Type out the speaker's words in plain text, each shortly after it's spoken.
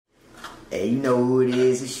Hey, you know who it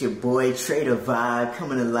is. It's your boy, Trader Vibe,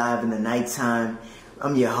 coming alive in the nighttime.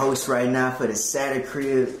 I'm your host right now for the Saturday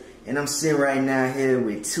Crib. And I'm sitting right now here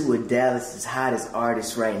with two of Dallas's hottest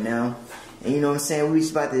artists right now. And you know what I'm saying? We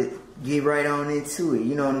just about to get right on into it.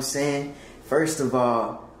 You know what I'm saying? First of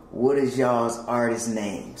all, what is y'all's artist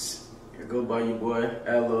names? I go by your boy,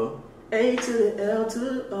 A.L.O. A to the L to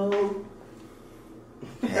the O.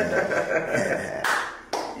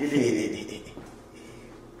 You did it.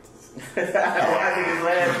 I think it's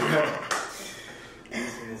laughing.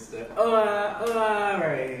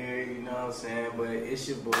 Right here, you know what I'm saying? But it's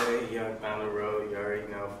your boy, Young on the road. You already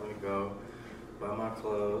know I'm finna go buy my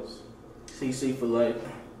clothes. CC for life.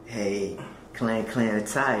 Hey, clan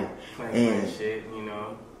attire. Clan shit, you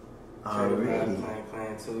know. Already.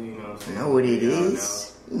 Clan too, you know what I'm saying? You know what it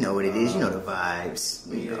is. You know what it is. You know the vibes.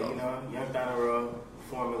 You know, Young on the road,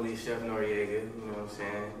 formerly Chef Noriega, you know what I'm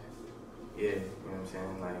saying? Yeah, you know what I'm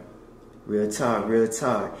saying? Like, real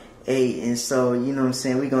talk. Hey, and so, you know what I'm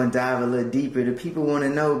saying, we're going to dive a little deeper. The people want to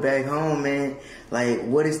know back home, man, like,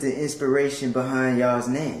 what is the inspiration behind y'all's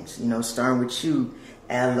names? You know, starting with you,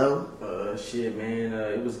 A.L.O. Shit, man,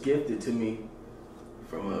 it was gifted to me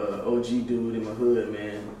from an OG dude in my hood,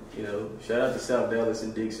 man. You know, shout out to South Dallas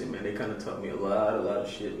and Dixon, man. They kind of taught me a lot of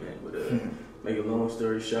shit, man. But make a long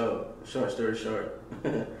story short, short story short.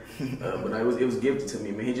 But it was gifted to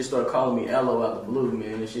me, man. He just started calling me A.L.O out the blue,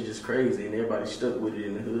 man. This shit just crazy, and everybody stuck with it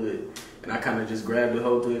in the hood. And I kind of just grabbed the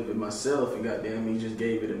whole thing with myself, and goddamn, he just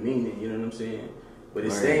gave it a meaning. You know what I'm saying? But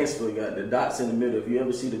it stands for, you got the dots in the middle. If you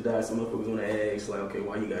ever see the dots, some motherfuckers gonna ask like, okay,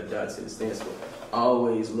 why you got dots? And it stands for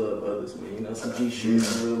always love others, man. You know, some G shit,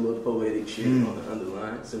 some real little poetic shit on the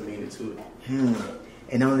underline, some meaning to it.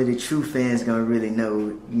 And only the true fans gonna really know,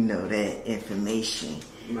 you know, that information.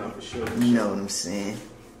 No, for sure. You know what I'm saying?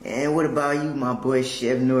 And what about you, my boy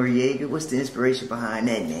Chef Noriega? What's the inspiration behind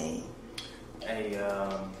that name? Hey,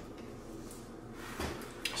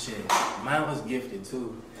 shit, mine was gifted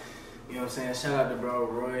too. You know what I'm saying? Shout out to bro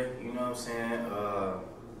Roy, you know what I'm saying?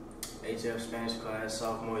 HF Spanish class,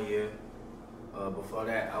 sophomore year. Before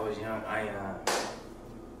that, I was young Ion.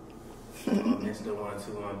 Mr.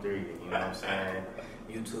 1213, you know what I'm saying?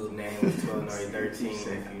 YouTube name was 12Nori13,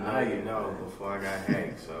 if you know, you know, before I got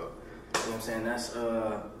hacked. So, you know what I'm saying? That's,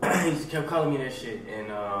 he just kept calling me that shit. And,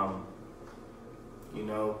 you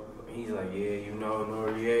know, he's like, yeah, you know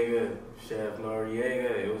Noriega, Chef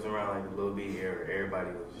Noriega. It was around like the Lil B era.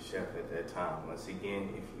 Everybody was a chef at that time. Once again,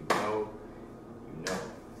 if you know, you know.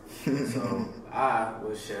 So I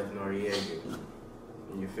was Chef Noriega.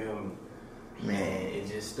 You feel me? Man, it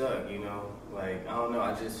just stuck, you know. Like, I don't know,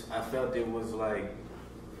 I felt it was like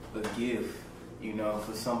a gift, you know,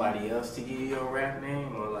 for somebody else to give you your rap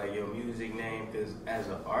name or like your music name. Because as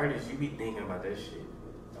an artist, you be thinking about that shit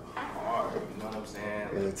hard, you know what I'm saying?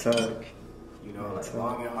 Real talk. You know, like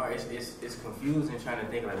long and hard. It's confusing trying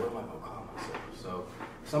to think like, what am I gonna call myself? So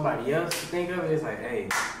somebody else to think of it, it's like, hey,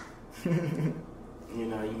 you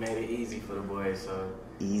know, you made it easy for the boy. So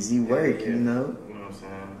easy work, yeah. You know. You know what I'm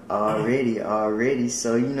saying? Already.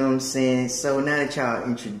 So you know what I'm saying. So now that y'all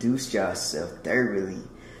introduced yourself thoroughly,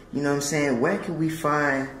 you know what I'm saying. Where can we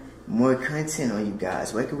find more content on you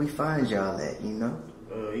guys? Where can we find y'all at? You know.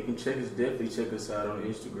 You can definitely check us out on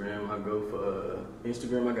Instagram. I go for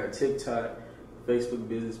Instagram. I got TikTok, Facebook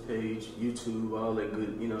business page, YouTube, all that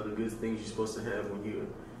good, you know, the good things you're supposed to have when you're,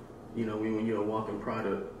 you know, when you're a walking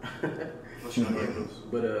product.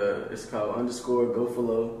 But it's called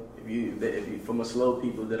 _GoForLo. If you for my slow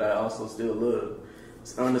people that I also still love,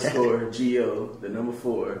 it's _GO, the number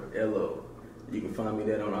 4 LO. You can find me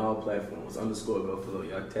that on all platforms. _GoForLo.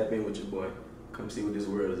 Y'all tap in with your boy. Come see what this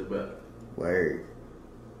world is about. Word.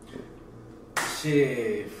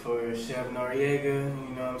 Shit, for Chef Noriega,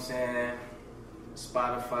 you know what I'm saying?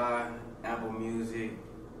 Spotify, Apple Music,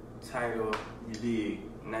 Tidal, you dig?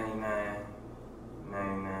 $99.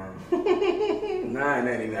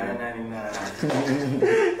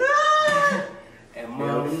 And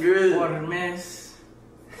mother water mess.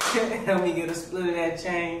 Help me get a split of that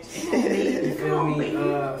change. You feel me?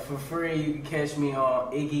 For free, you can catch me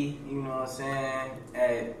on Iggy, you know what I'm saying?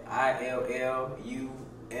 At ILLUM.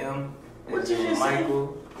 What you just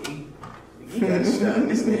Michael. You gotta stop.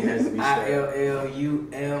 This man has to be stopped.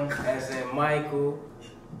 ILLUM as in Michael,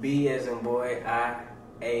 B as in boy, I,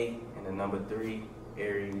 A, and the number 3,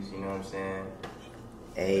 Aries, you know what I'm saying?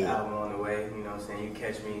 Hey. The album on the way, you know what I'm saying? You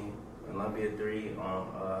catch me, Olympia3 on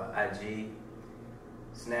IG,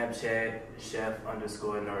 Snapchat,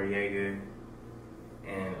 Chef_Noriega,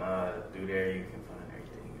 and through there you can find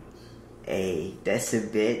everything else. Hey, that's a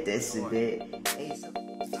bit. Hey, so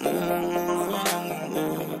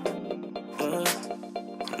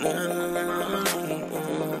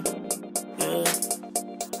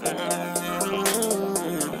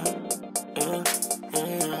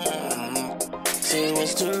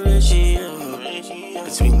next to ratio.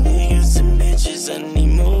 Between niggas and bitches, I need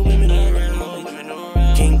more